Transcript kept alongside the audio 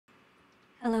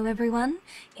Hello everyone,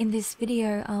 in this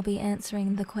video I'll be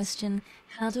answering the question,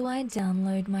 how do I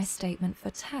download my statement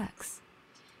for tax?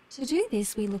 To do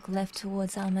this we look left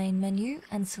towards our main menu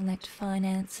and select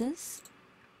Finances.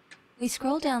 We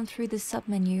scroll down through the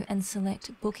submenu and select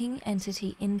Booking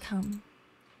Entity Income.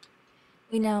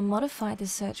 We now modify the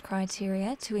search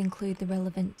criteria to include the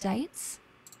relevant dates.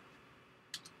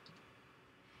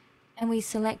 And we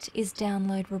select Is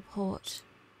Download Report.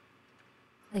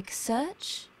 Click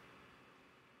Search.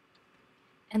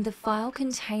 And the file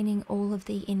containing all of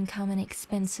the income and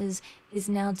expenses is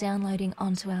now downloading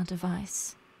onto our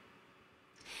device.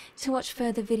 To watch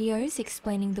further videos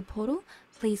explaining the portal,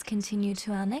 please continue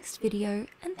to our next video,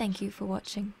 and thank you for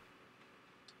watching.